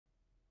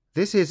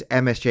This is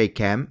MSJ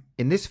Chem.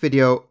 In this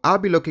video, I'll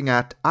be looking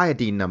at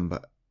iodine number.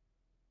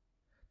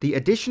 The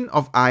addition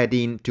of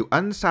iodine to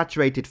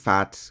unsaturated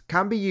fats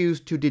can be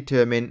used to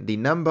determine the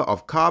number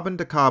of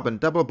carbon-to-carbon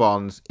double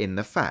bonds in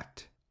the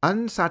fat.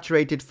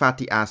 Unsaturated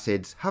fatty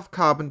acids have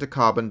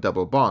carbon-to-carbon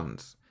double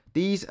bonds.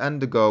 These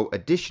undergo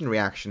addition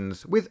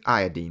reactions with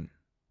iodine.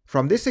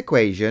 From this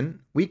equation,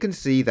 we can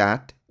see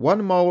that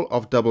 1 mole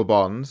of double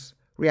bonds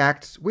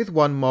reacts with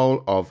 1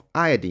 mole of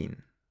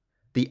iodine.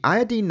 The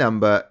iodine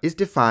number is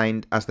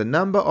defined as the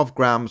number of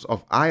grams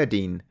of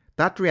iodine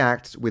that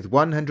reacts with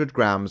 100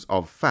 grams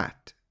of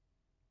fat.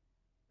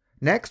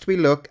 Next, we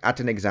look at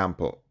an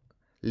example.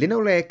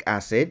 Linoleic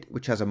acid,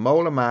 which has a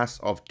molar mass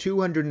of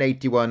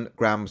 281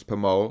 grams per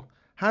mole,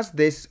 has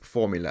this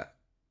formula.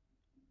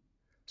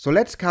 So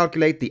let's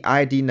calculate the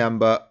iodine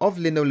number of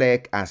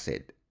linoleic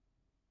acid.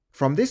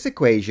 From this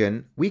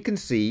equation, we can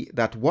see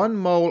that 1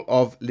 mole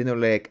of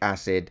linoleic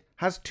acid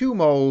has 2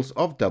 moles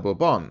of double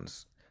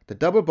bonds. The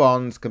double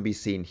bonds can be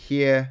seen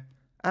here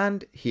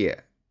and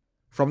here.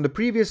 From the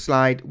previous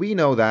slide, we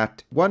know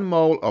that 1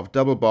 mole of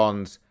double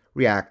bonds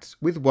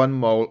reacts with 1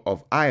 mole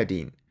of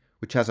iodine,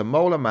 which has a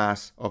molar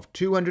mass of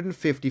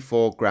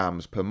 254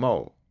 grams per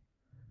mole.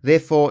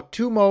 Therefore,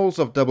 2 moles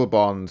of double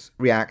bonds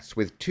reacts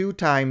with 2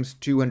 times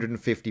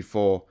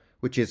 254,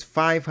 which is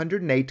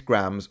 508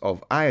 grams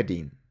of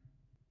iodine.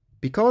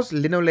 Because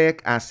linoleic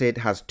acid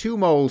has 2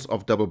 moles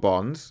of double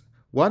bonds,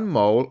 1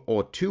 mole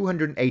or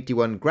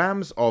 281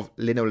 grams of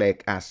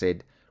linoleic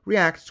acid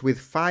reacts with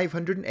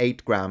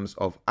 508 grams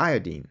of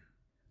iodine.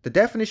 The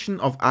definition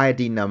of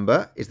iodine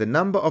number is the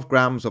number of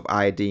grams of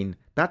iodine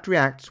that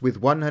reacts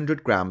with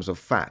 100 grams of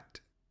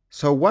fat.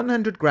 So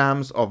 100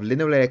 grams of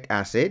linoleic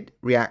acid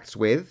reacts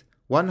with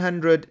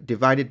 100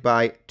 divided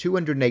by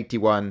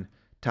 281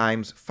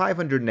 times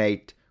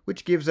 508,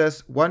 which gives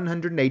us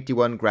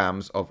 181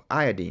 grams of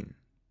iodine.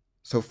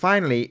 So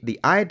finally, the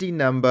iodine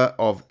number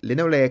of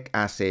linoleic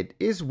acid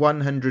is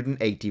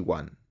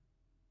 181.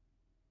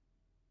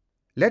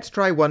 Let's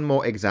try one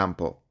more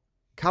example.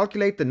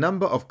 Calculate the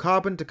number of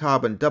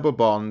carbon-to-carbon double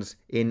bonds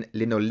in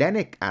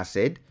linolenic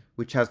acid,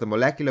 which has the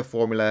molecular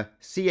formula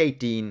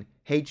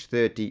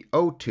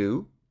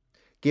C18H30O2,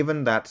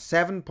 given that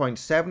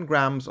 7.7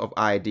 grams of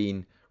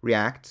iodine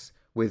reacts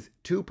with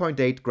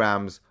 2.8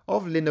 grams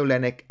of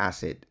linolenic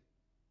acid.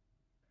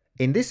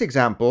 In this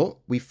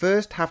example, we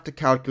first have to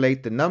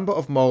calculate the number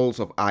of moles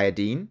of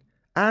iodine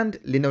and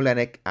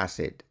linolenic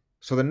acid.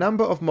 So the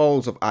number of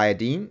moles of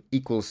iodine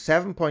equals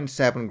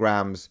 7.7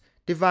 grams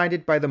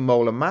divided by the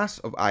molar mass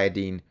of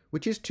iodine,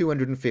 which is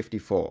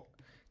 254.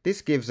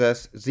 This gives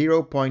us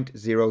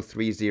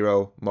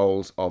 0.030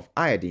 moles of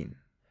iodine.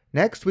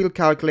 Next, we'll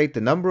calculate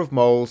the number of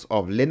moles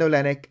of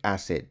linolenic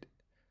acid.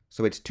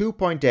 So it's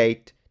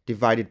 2.8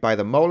 divided by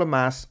the molar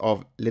mass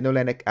of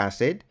linolenic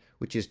acid,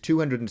 which is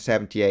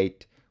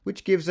 278,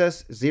 which gives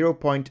us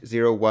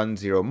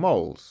 0.010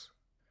 moles.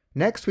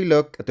 Next, we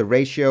look at the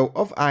ratio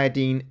of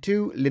iodine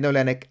to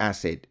linolenic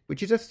acid,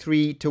 which is a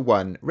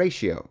 3:1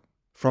 ratio.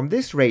 From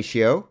this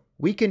ratio,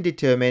 we can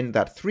determine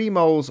that 3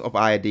 moles of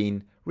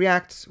iodine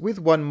reacts with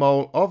 1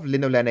 mole of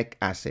linolenic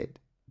acid.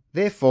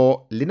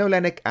 Therefore,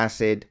 linolenic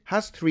acid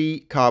has 3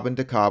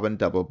 carbon-to-carbon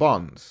double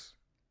bonds.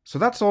 So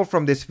that's all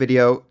from this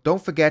video.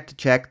 Don't forget to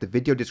check the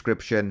video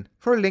description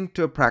for a link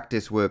to a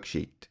practice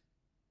worksheet.